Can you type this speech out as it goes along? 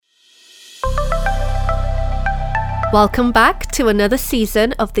Welcome back to another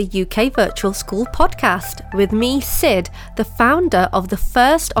season of the UK Virtual School podcast with me, Sid, the founder of the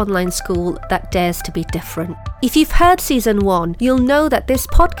first online school that dares to be different. If you've heard season 1, you'll know that this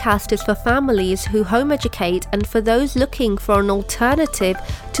podcast is for families who home educate and for those looking for an alternative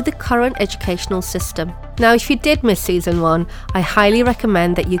to the current educational system. Now, if you did miss season 1, I highly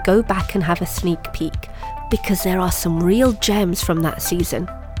recommend that you go back and have a sneak peek because there are some real gems from that season.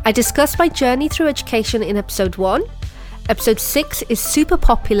 I discussed my journey through education in episode 1. Episode 6 is super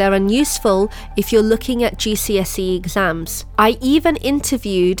popular and useful if you're looking at GCSE exams. I even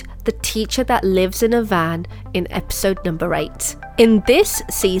interviewed the teacher that lives in a van in episode number 8. In this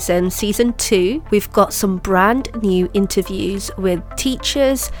season, season 2, we've got some brand new interviews with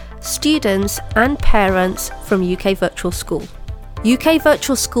teachers, students and parents from UK Virtual School. UK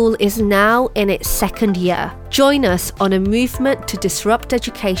Virtual School is now in its second year. Join us on a movement to disrupt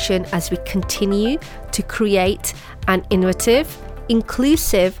education as we continue to create an innovative,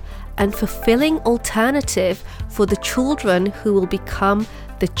 inclusive and fulfilling alternative for the children who will become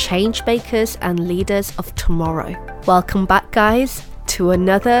the change makers and leaders of tomorrow. Welcome back, guys, to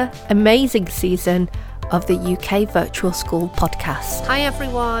another amazing season of the UK Virtual School podcast. Hi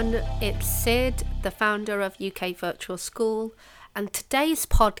everyone, it's Sid, the founder of UK Virtual School. And today's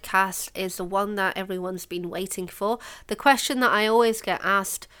podcast is the one that everyone's been waiting for. The question that I always get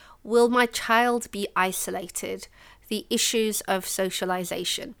asked, will my child be isolated? The issues of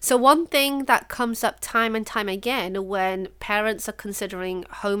socialization. So one thing that comes up time and time again when parents are considering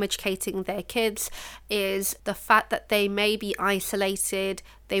home educating their kids is the fact that they may be isolated,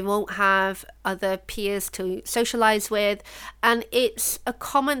 they won't have other peers to socialize with, and it's a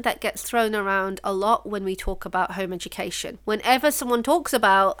comment that gets thrown around a lot when we talk about home education. Whenever someone talks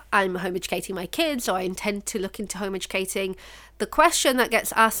about, I'm home educating my kids or I intend to look into home educating, the question that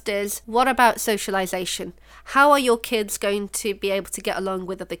gets asked is, what about socialization? How are your kids going to be able to get along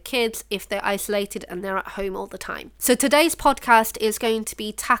with other kids if they're isolated and they're at home all the time? So today's podcast is going to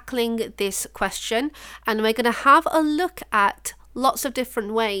be tackling this question, and we're going to have a look at lots of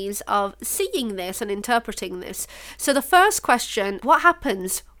different ways of seeing this and interpreting this. So the first question, what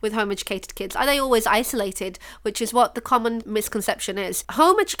happens with home educated kids? Are they always isolated? Which is what the common misconception is.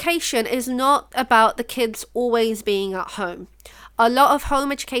 Home education is not about the kids always being at home. A lot of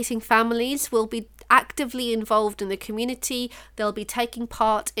home educating families will be actively involved in the community. They'll be taking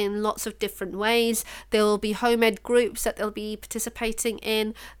part in lots of different ways. There will be home ed groups that they'll be participating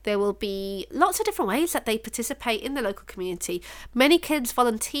in. There will be lots of different ways that they participate in the local community. Many kids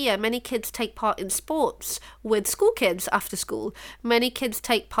volunteer. Many kids take part in sports with school kids after school. Many kids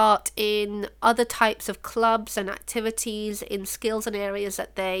take part in other types of clubs and activities in skills and areas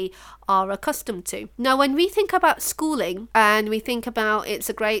that they are accustomed to. Now, when we think about schooling and we think about it's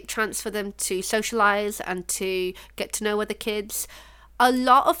a great chance for them to socialize and to get to know other kids, a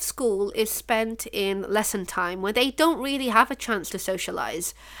lot of school is spent in lesson time where they don't really have a chance to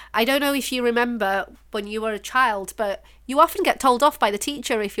socialize. I don't know if you remember when you were a child, but you often get told off by the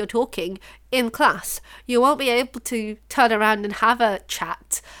teacher if you're talking in class. You won't be able to turn around and have a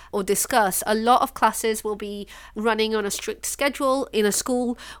chat or discuss. A lot of classes will be running on a strict schedule in a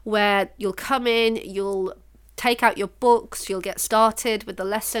school where you'll come in, you'll take out your books, you'll get started with the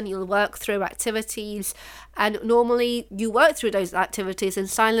lesson, you'll work through activities, and normally you work through those activities in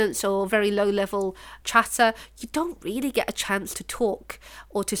silence or very low level chatter. You don't really get a chance to talk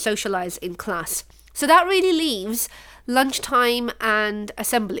or to socialize in class. So that really leaves lunchtime and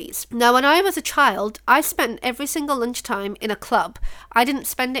assemblies. Now, when I was a child, I spent every single lunchtime in a club. I didn't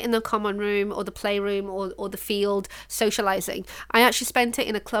spend it in the common room or the playroom or the field socializing. I actually spent it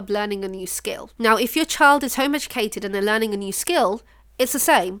in a club learning a new skill. Now, if your child is home educated and they're learning a new skill, it's the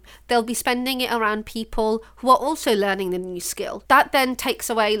same. They'll be spending it around people who are also learning the new skill. That then takes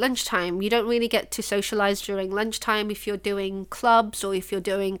away lunchtime. You don't really get to socialize during lunchtime if you're doing clubs or if you're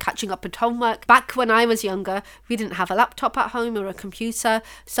doing catching up with homework. Back when I was younger, we didn't have a laptop at home or a computer,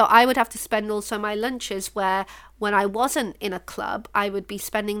 so I would have to spend also my lunches where when I wasn't in a club, I would be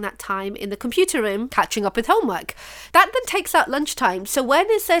spending that time in the computer room catching up with homework. That then takes out lunchtime. So when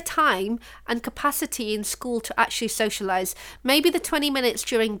is there time and capacity in school to actually socialize? Maybe the 20 minutes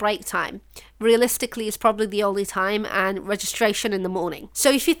during break time. Realistically is probably the only time, and registration in the morning.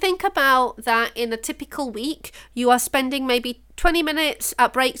 So if you think about that in a typical week, you are spending maybe 20 minutes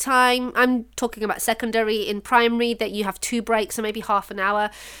at break time. I'm talking about secondary. In primary, that you have 2 breaks, so maybe half an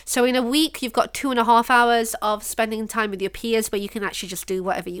hour. So in a week, you've got 2.5 hours of spending time with your peers where you can actually just do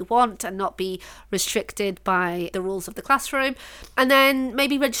whatever you want and not be restricted by the rules of the classroom. And then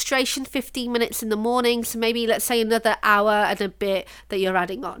maybe registration, 15 minutes in the morning. So maybe let's say another hour and a bit that you're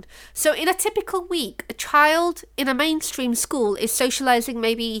adding on. So in a typical week, a child in a mainstream school is socializing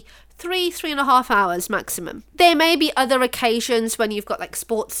maybe 3.5 hours maximum. There may be other occasions when you've got like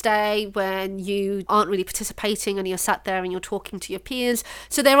sports day, when you aren't really participating and you're sat there and you're talking to your peers.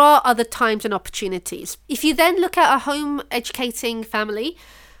 So there are other times and opportunities. If you then look at a home educating family,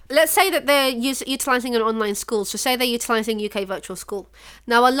 let's say that they're utilising an online school. So say they're utilising UK Virtual School.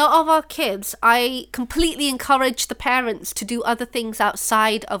 Now, a lot of our kids, I completely encourage the parents to do other things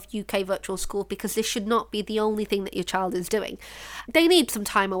outside of UK Virtual School because this should not be the only thing that your child is doing. They need some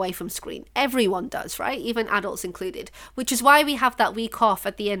time away from screen. Everyone does, right? Even adults included, which is why we have that week off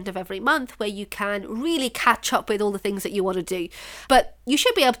at the end of every month where you can really catch up with all the things that you want to do. But you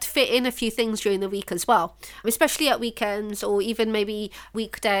should be able to fit in a few things during the week as well, especially at weekends or even maybe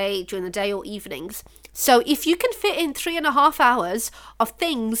weekday during the day or evenings. So if you can fit in 3.5 hours of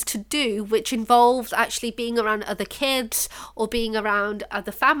things to do, which involves actually being around other kids or being around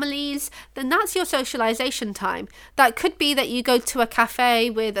other families, then that's your socialization time. That could be that you go to a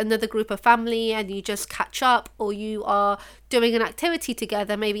cafe with another group of family and you just catch up, or you are doing an activity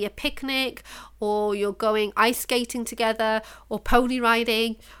together, maybe a picnic, or you're going ice skating together, or pony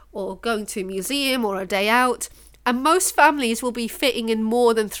riding, or going to a museum or a day out. And most families will be fitting in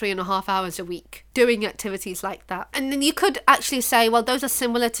more than 3.5 hours a week doing activities like that. And then you could actually say, well, those are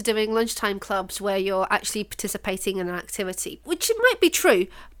similar to doing lunchtime clubs where you're actually participating in an activity, which it might be true,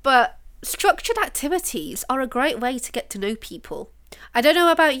 but structured activities are a great way to get to know people. I don't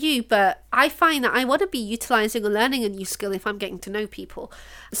know about you, but I find that I want to be utilising or learning a new skill if I'm getting to know people.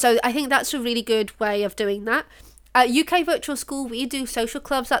 So I think that's a really good way of doing that. At UK Virtual School, we do social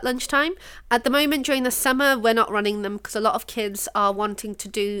clubs at lunchtime. At the moment, during the summer, we're not running them because a lot of kids are wanting to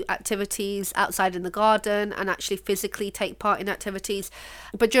do activities outside in the garden and actually physically take part in activities.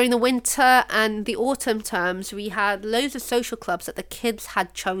 But during the winter and the autumn terms, we had loads of social clubs that the kids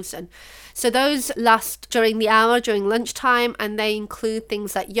had chosen. So those last during the hour, during lunchtime, and they include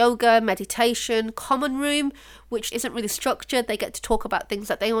things like yoga, meditation, common room, which isn't really structured. They get to talk about things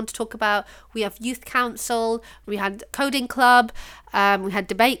that they want to talk about. We have youth council, we had coding club, we had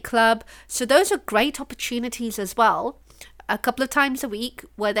debate club. So those are great opportunities as well, a couple of times a week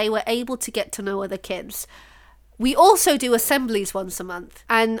where they were able to get to know other kids. We also do assemblies once a month,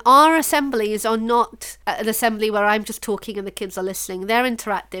 and our assemblies are not an assembly where I'm just talking and the kids are listening. They're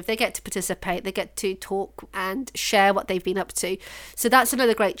interactive. They get to participate. They get to talk and share what they've been up to. So that's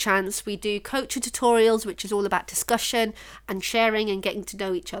another great chance. We do coach tutorials, which is all about discussion and sharing and getting to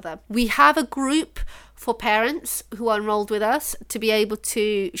know each other. We have a group for parents who are enrolled with us to be able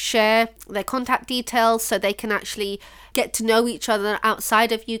to share their contact details so they can actually get to know each other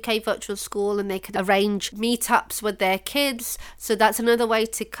outside of UK Virtual School, and they can arrange meetups with their kids. So that's another way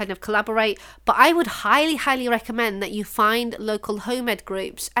to kind of collaborate. But I would highly recommend that you find local home ed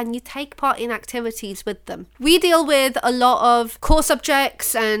groups and you take part in activities with them. We deal with a lot of core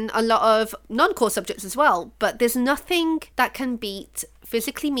subjects and a lot of non-core subjects as well, but there's nothing that can beat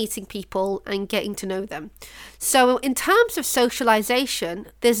physically meeting people and getting to know them. So in terms of socialization,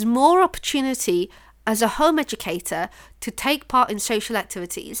 there's more opportunity as a home educator to take part in social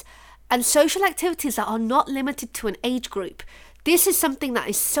activities, and social activities that are not limited to an age group. This is something that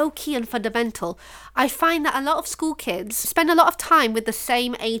is so key and fundamental. I find that a lot of school kids spend a lot of time with the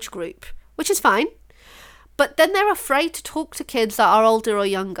same age group, which is fine. But then they're afraid to talk to kids that are older or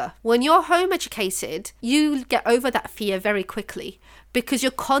younger. When you're home educated, you get over that fear very quickly because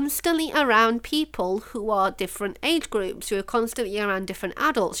you're constantly around people who are different age groups. You're constantly around different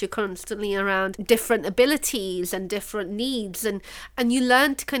adults. You're constantly around different abilities and different needs. And you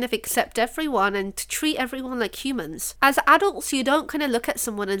learn to kind of accept everyone and to treat everyone like humans. As adults, you don't kind of look at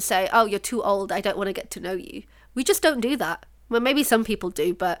someone and say, oh, you're too old. I don't want to get to know you. We just don't do that. Well, maybe some people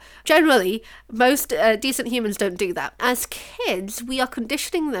do, but generally, most decent humans don't do that. As kids, we are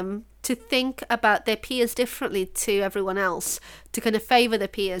conditioning them to think about their peers differently to everyone else, to kind of favour their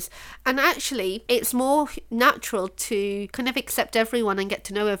peers. And actually, it's more natural to kind of accept everyone and get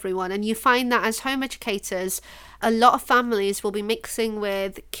to know everyone. And you find that as home educators, a lot of families will be mixing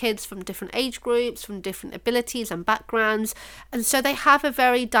with kids from different age groups, from different abilities and backgrounds. And so they have a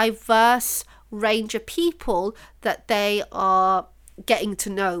very diverse range of people that they are getting to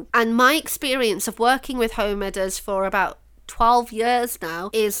know. And my experience of working with home editors for about 12 years now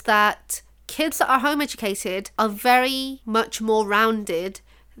is that kids that are home educated are very much more rounded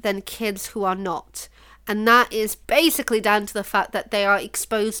than kids who are not. And that is basically down to the fact that they are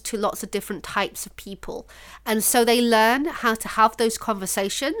exposed to lots of different types of people. And so they learn how to have those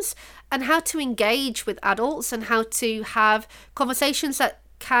conversations and how to engage with adults and how to have conversations that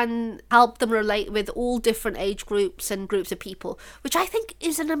can help them relate with all different age groups and groups of people, which I think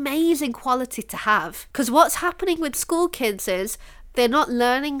is an amazing quality to have. Because what's happening with school kids is they're not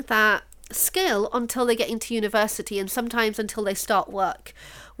learning that skill until they get into university and sometimes until they start work,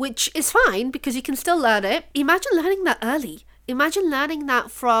 which is fine because you can still learn it. Imagine learning that early. Imagine learning that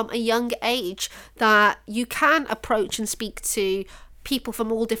from a young age, that you can approach and speak to people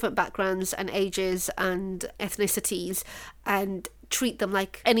from all different backgrounds and ages and ethnicities and treat them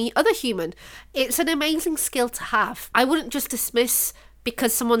like any other human. It's an amazing skill to have. I wouldn't just dismiss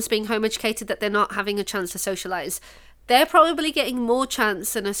because someone's being home educated that they're not having a chance to socialize. They're probably getting more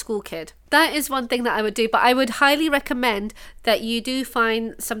chance than a school kid. That is one thing that I would do, but I would highly recommend that you do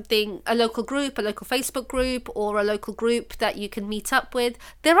find something, a local group, a local Facebook group, or a local group that you can meet up with.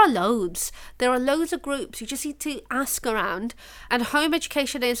 There are loads. There are loads of groups. You just need to ask around. And home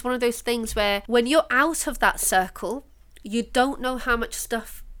education is one of those things where when you're out of that circle, you don't know how much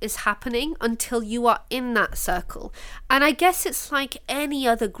stuff is happening until you are in that circle. And I guess it's like any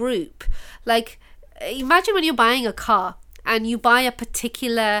other group. Like, imagine when you're buying a car and you buy a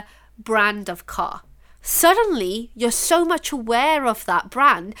particular brand of car. Suddenly, you're so much aware of that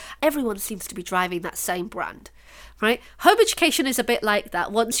brand. Everyone seems to be driving that same brand, right? Home education is a bit like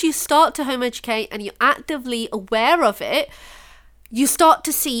that. Once you start to home educate and you're actively aware of it, you start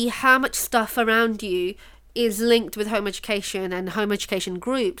to see how much stuff around you is linked with home education and home education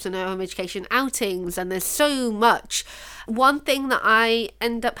groups and home education outings, and there's so much. One thing that I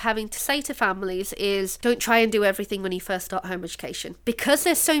end up having to say to families is don't try and do everything when you first start home education. Because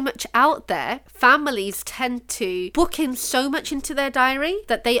there's so much out there, families tend to book in so much into their diary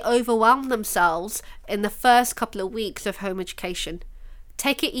that they overwhelm themselves in the first couple of weeks of home education.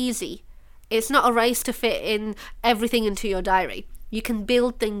 Take it easy. It's not a race to fit in everything into your diary. You can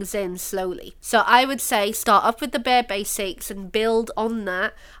build things in slowly. So I would say start up with the bare basics and build on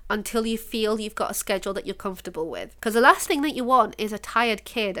that until you feel you've got a schedule that you're comfortable with. Because the last thing that you want is a tired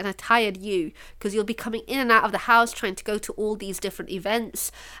kid and a tired you, because you'll be coming in and out of the house trying to go to all these different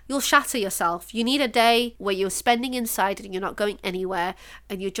events. You'll shatter yourself. You need a day where you're spending inside and you're not going anywhere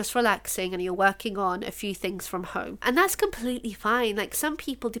and you're just relaxing and you're working on a few things from home. And that's completely fine. Like some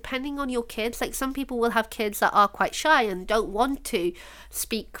people, depending on your kids, like some people will have kids that are quite shy and don't want to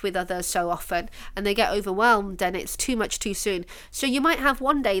speak with others so often and they get overwhelmed and it's too much too soon. So you might have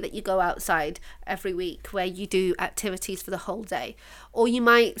one day that you go outside every week where you do activities for the whole day, or you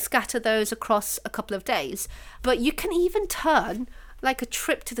might scatter those across a couple of days. But you can even turn like a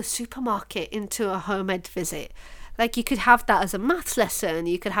trip to the supermarket into a home ed visit. Like you could have that as a maths lesson,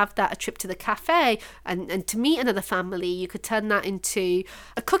 you could have that a trip to the cafe and to meet another family. You could turn that into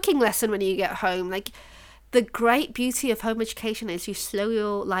a cooking lesson when you get home. Like the great beauty of home education is you slow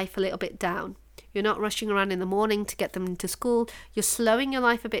your life a little bit down. You're not rushing around in the morning to get them into school. You're slowing your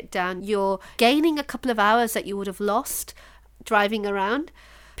life a bit down. You're gaining a couple of hours that you would have lost driving around,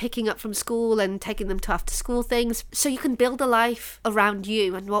 picking up from school and taking them to after school things. So you can build a life around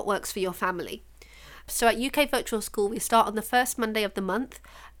you and what works for your family. So at UK Virtual School, we start on the first Monday of the month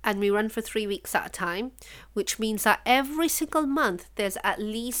and we run for 3 weeks at a time, which means that every single month there's at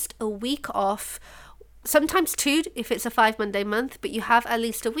least a week off, sometimes 2 if it's a 5 Monday month, but you have at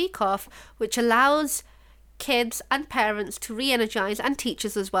least a week off, which allows kids and parents to re-energize, and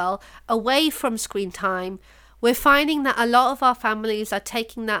teachers as well, away from screen time. We're finding that a lot of our families are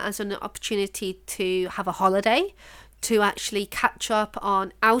taking that as an opportunity to have a holiday, to actually catch up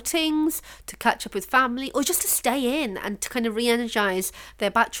on outings, to catch up with family, or just to stay in and to kind of re-energize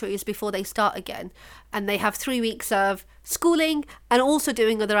their batteries before they start again. And they have 3 weeks of schooling and also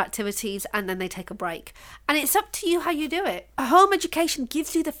doing other activities, and then they take a break. And it's up to you how you do it. Home education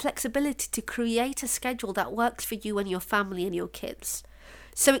gives you the flexibility to create a schedule that works for you and your family and your kids.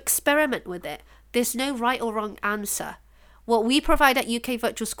 So experiment with it. There's no right or wrong answer. What we provide at UK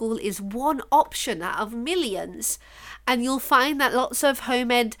Virtual School is one option out of millions. And you'll find that lots of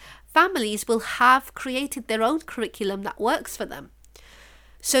home ed families will have created their own curriculum that works for them.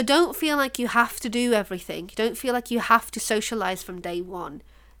 So don't feel like you have to do everything. Don't feel like you have to socialize from day one.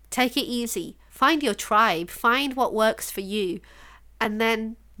 Take it easy. Find your tribe. Find what works for you. And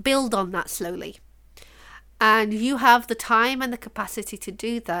then build on that slowly. And you have the time and the capacity to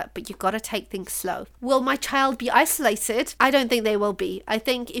do that, but you've got to take things slow. Will my child be isolated? I don't think they will be. I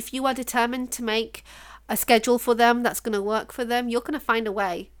think if you are determined to make a schedule for them that's going to work for them, you're going to find a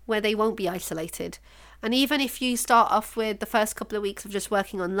way where they won't be isolated. And even if you start off with the first couple of weeks of just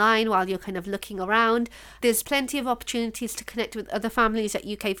working online while you're kind of looking around, there's plenty of opportunities to connect with other families at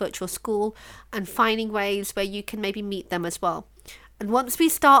UK Virtual School and finding ways where you can maybe meet them as well. And once we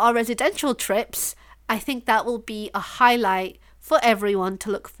start our residential trips, I think that will be a highlight for everyone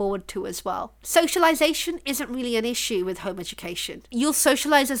to look forward to as well. Socialization isn't really an issue with home education. You'll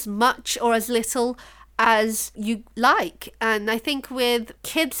socialize as much or as little as you like. And I think with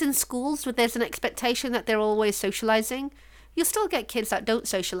kids in schools where there's an expectation that they're always socializing, you'll still get kids that don't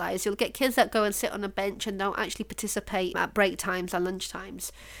socialize. You'll get kids that go and sit on a bench and don't actually participate at break times or lunch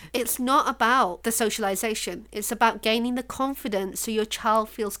times. It's not about the socialization. It's about gaining the confidence so your child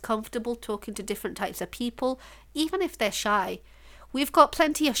feels comfortable talking to different types of people, even if they're shy. We've got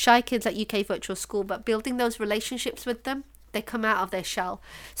plenty of shy kids at UK Virtual School, but building those relationships with them, they come out of their shell.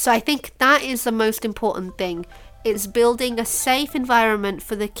 So I think that is the most important thing. It's building a safe environment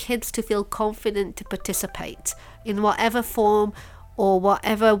for the kids to feel confident to participate in whatever form or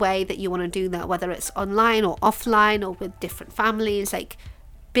whatever way that you want to do that, whether it's online or offline or with different families. Like,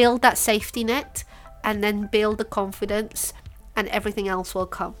 build that safety net and then build the confidence, and everything else will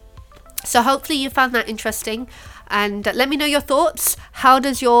come. So hopefully you found that interesting, and let me know your thoughts. How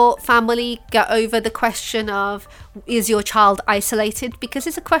does your family get over the question of, is your child isolated? Because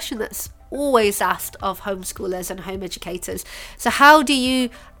it's a question that's always asked of homeschoolers and home educators. So how do you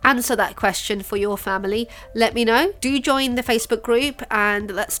answer that question for your family? Let me know. Do join the Facebook group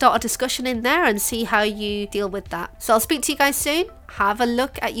and let's start a discussion in there and see how you deal with that. So I'll speak to you guys soon. Have a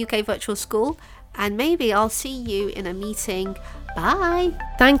look at UK Virtual School, and maybe I'll see you in a meeting. Bye.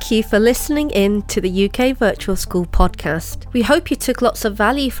 Thank you for listening in to the UK Virtual School podcast. We hope you took lots of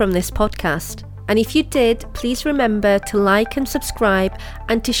value from this podcast. And if you did, please remember to like and subscribe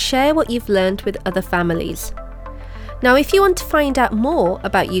and to share what you've learned with other families. Now, if you want to find out more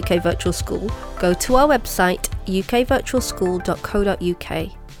about UK Virtual School, go to our website ukvirtualschool.co.uk,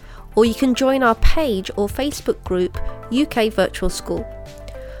 or you can join our page or Facebook group UK Virtual School.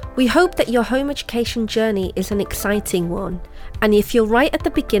 We hope that your home education journey is an exciting one, and if you're right at the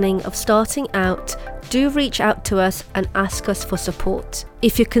beginning of starting out, do reach out to us and ask us for support.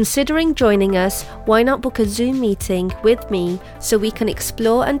 If you're considering joining us, why not book a Zoom meeting with me so we can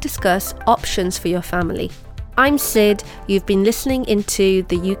explore and discuss options for your family. I'm Sid, you've been listening into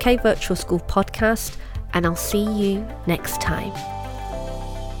the UK Virtual School podcast, and I'll see you next time.